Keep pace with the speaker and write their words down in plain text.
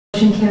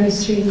Motion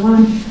carries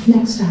 3-1.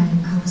 Next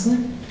item, Counselor.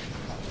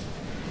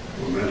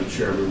 Well, Madam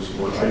Chairman,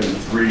 support item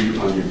 3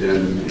 on the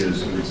addendum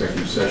is an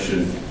executive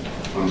session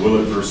on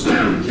Willet versus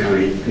Payne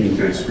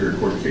County Superior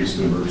Court case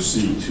number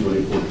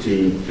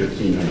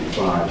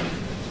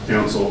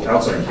C-2014-1595.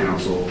 Outside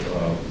counsel,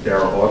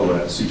 Darrell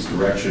Audelet seeks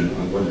direction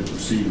on whether to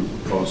proceed with the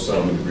proposed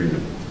settlement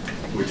agreement,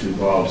 which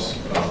involves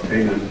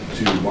payment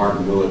to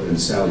Martin Willet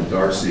and Sally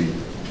Darcy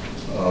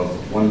of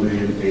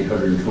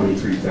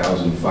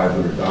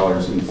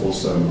 $1,823,500 in full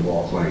settlement of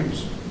all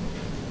claims.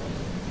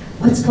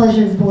 What's the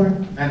pleasure of the board?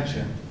 Madam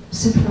Chair.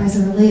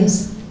 Supervisor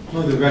Elias.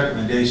 Move the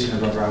recommendation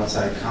of our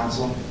outside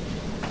counsel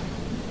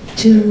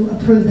To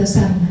approve the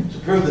settlement. to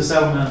approve the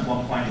settlement of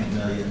 $1.8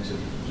 million to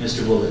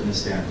Mr. Willet and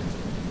Ms. Stanton.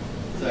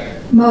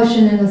 Second.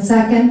 Motion and a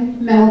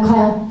second. Roll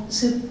call.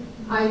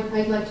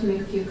 I'd like to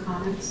make a few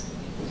comments.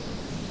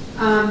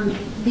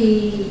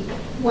 The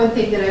one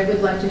thing that I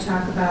would like to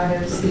talk about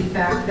is the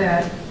fact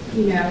that,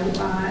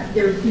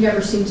 there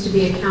never seems to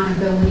be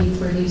accountability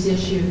for these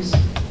issues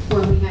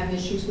when we have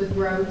issues with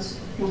roads,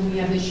 when we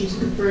have issues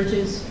with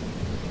bridges.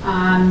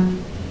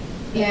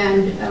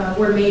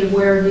 We're made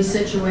aware of these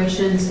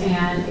situations,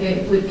 and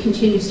it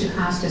continues to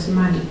cost us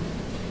money.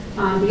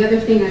 The other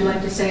thing I'd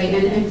like to say,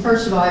 and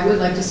first of all, I would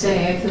like to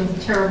say I feel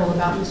terrible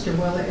about Mr.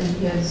 Willet and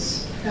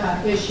his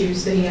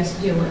issues that he has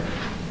to deal with.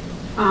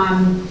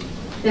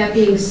 That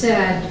being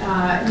said,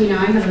 I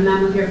have a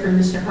memo here from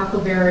Mr.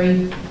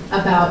 Huckleberry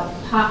about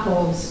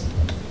potholes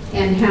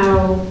and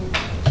how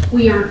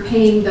we aren't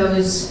paying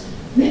those.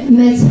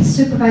 Ms.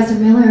 Supervisor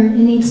Miller, it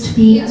needs to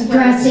be Yes,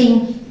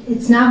 addressing,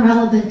 it's not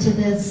relevant to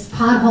this.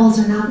 Potholes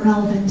are not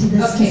relevant to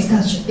this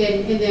discussion.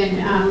 And then,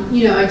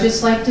 I'd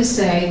just like to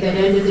say that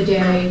at the end of the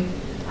day,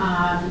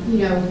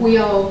 we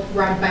all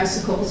ride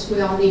bicycles.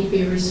 We all need to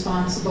be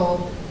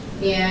responsible.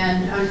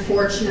 And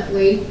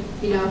unfortunately,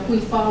 we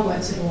fall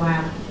once in a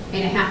while.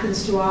 And it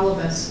happens to all of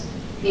us.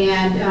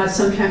 And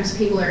sometimes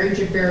people are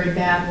injured very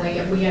badly.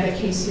 We had a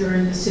case here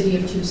in the city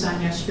of Tucson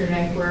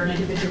yesterday where an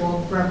individual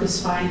broke his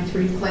spine in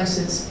 3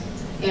 places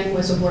and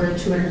was awarded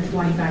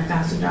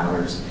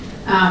 $225,000.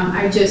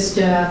 I just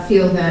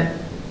feel that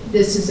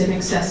this is an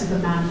excessive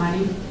amount of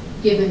money,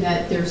 given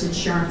that there's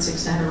insurance,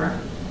 etc.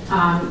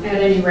 At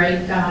any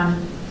rate, I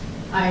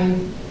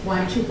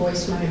want to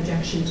voice my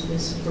objection to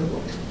this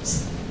approval.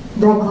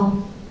 Roll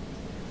call.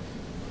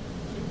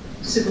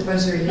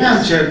 Supervisor Elias.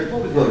 Madam Chair,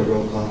 before we go to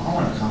roll call, I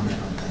want to comment on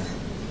that.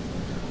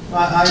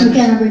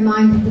 Again, I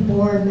remind the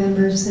board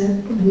members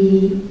that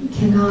we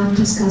cannot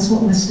discuss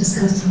what was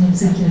discussed in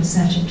executive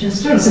session. I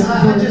just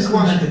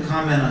wanted to to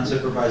comment on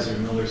Supervisor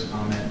Miller's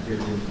comment here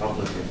in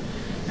public.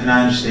 And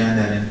I understand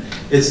that, and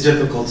it's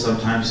difficult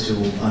sometimes to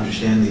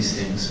understand these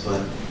things,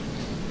 but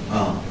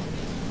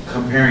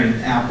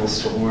comparing apples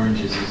to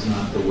oranges is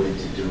not the way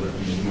to do it.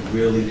 I mean, you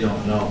really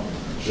don't know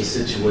the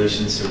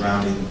situation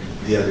surrounding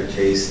the other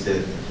case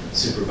that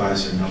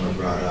Supervisor Miller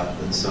brought up,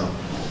 and so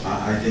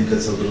I think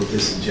it's a little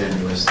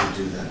disingenuous to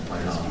do that,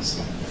 quite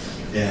honestly.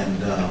 And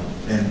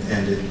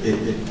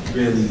it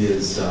really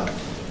is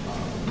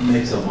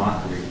makes a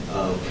mockery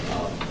of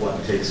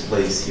what takes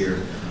place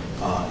here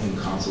in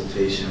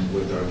consultation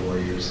with our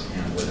lawyers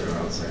and with our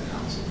outside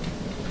counsel.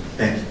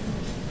 Thank you.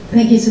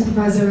 Thank you,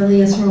 Supervisor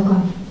Elias. Roll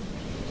call.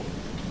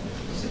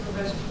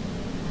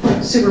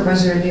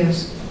 Supervisor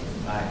Elias.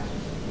 Aye.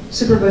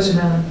 Supervisor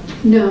Miller.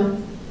 No.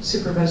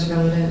 Supervisor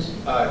Valdez.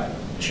 Aye.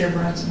 Chair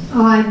Bronson.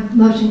 Aye.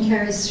 Motion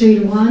carries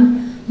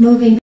 3-1. Moving